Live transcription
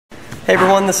Hey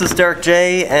everyone, this is Derek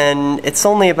J, and it's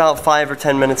only about 5 or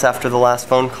 10 minutes after the last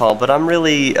phone call, but I'm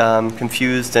really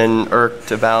confused and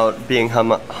irked about being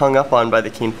hung up on by the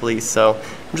Keene Police, so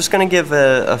I'm just going to give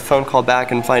a phone call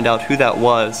back and find out who that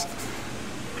was.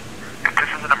 If this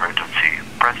is an emergency,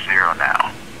 press 0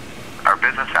 now. Our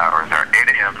business hours are 8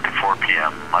 a.m. to 4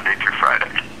 p.m. Monday through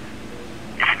Friday.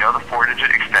 If you know the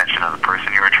 4-digit extension of the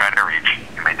person you are trying to reach,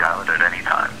 you may dial it at any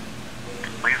time.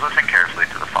 Please listen carefully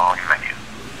to the following menu.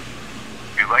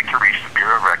 If you'd like to reach the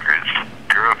Bureau of Records,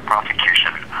 Bureau of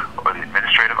Prosecution, or the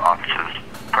administrative offices,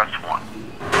 press 1.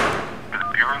 For the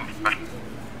Bureau of...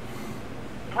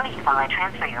 Wait while I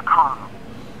transfer your call.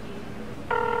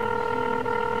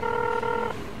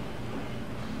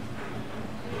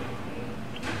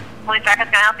 Police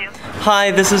Records, can I help you? Hi,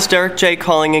 this is Derek J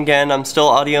calling again. I'm still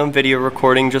audio and video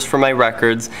recording just for my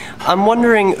records. I'm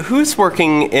wondering who's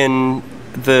working in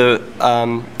the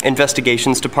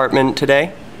investigations department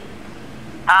today?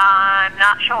 I'm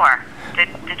not sure. Did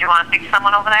you want to speak to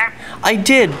someone over there? I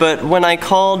did, but when I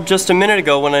called just a minute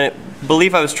ago, when I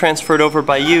believe I was transferred over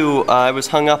by you, I was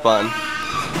hung up on.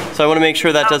 So I want to make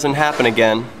sure that doesn't happen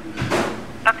again.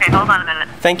 Okay, hold on a minute.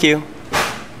 Thank you.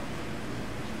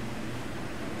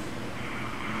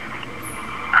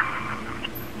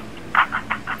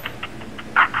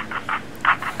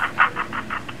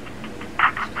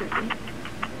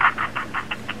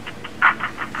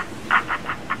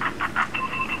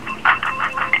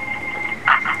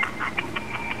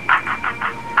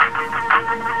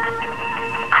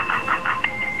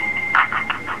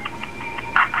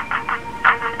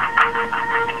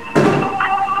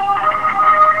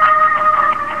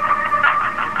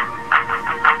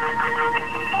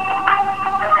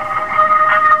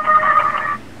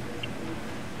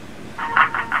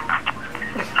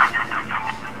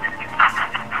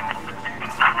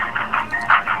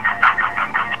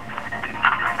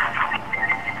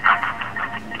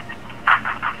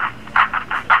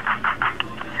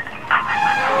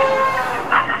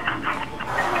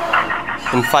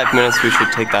 In 5 minutes, we should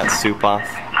take that soup off.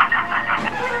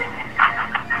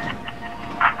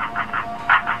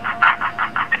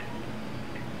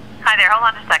 Hi there, hold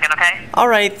on just a second, okay? All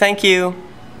right, thank you.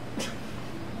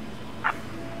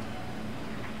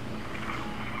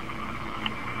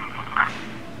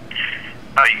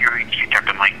 You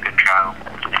Captain Mike Goodchild,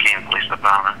 the Keene Police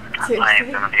Department. I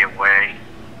am going to be away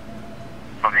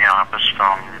from the office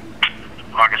from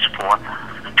August 4th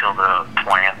until the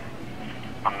 20th.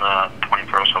 On the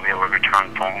 21st, I'll be able to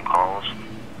return phone calls.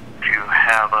 If you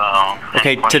have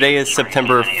Okay, today is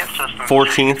September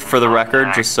 14th for the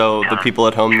record, just so the people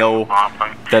at home know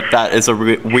that that is a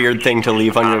weird thing to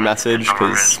leave on your message,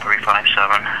 because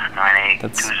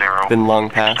that's been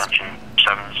long past.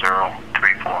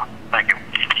 7034. Thank you.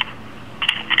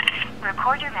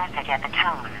 Record your message at the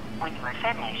tone. When you are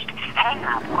finished, hang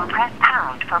up or press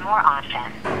pound for more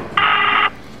options.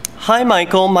 Hi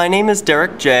Michael, my name is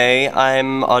Derek J.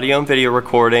 I'm audio and video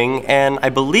recording, and I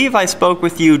believe I spoke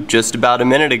with you just about a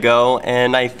minute ago,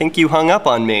 and I think you hung up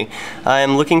on me. I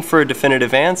am looking for a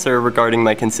definitive answer regarding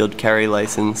my concealed carry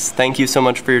license. Thank you so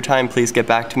much for your time. Please get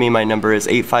back to me. My number is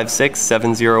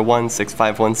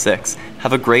 856-701-6516.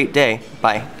 Have a great day.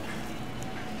 Bye.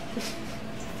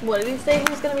 What did he say he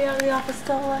was going to be out of the office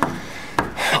till?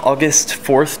 August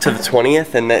 4th to the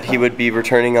 20th, and that he would be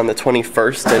returning on the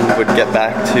 21st and would get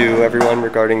back to everyone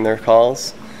regarding their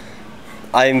calls.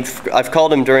 I've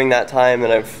called him during that time,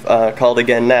 and I've called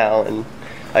again now, and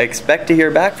I expect to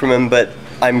hear back from him, but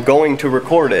I'm going to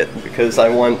record it because I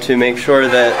want to make sure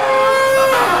that,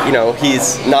 you know,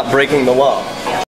 he's not breaking the law.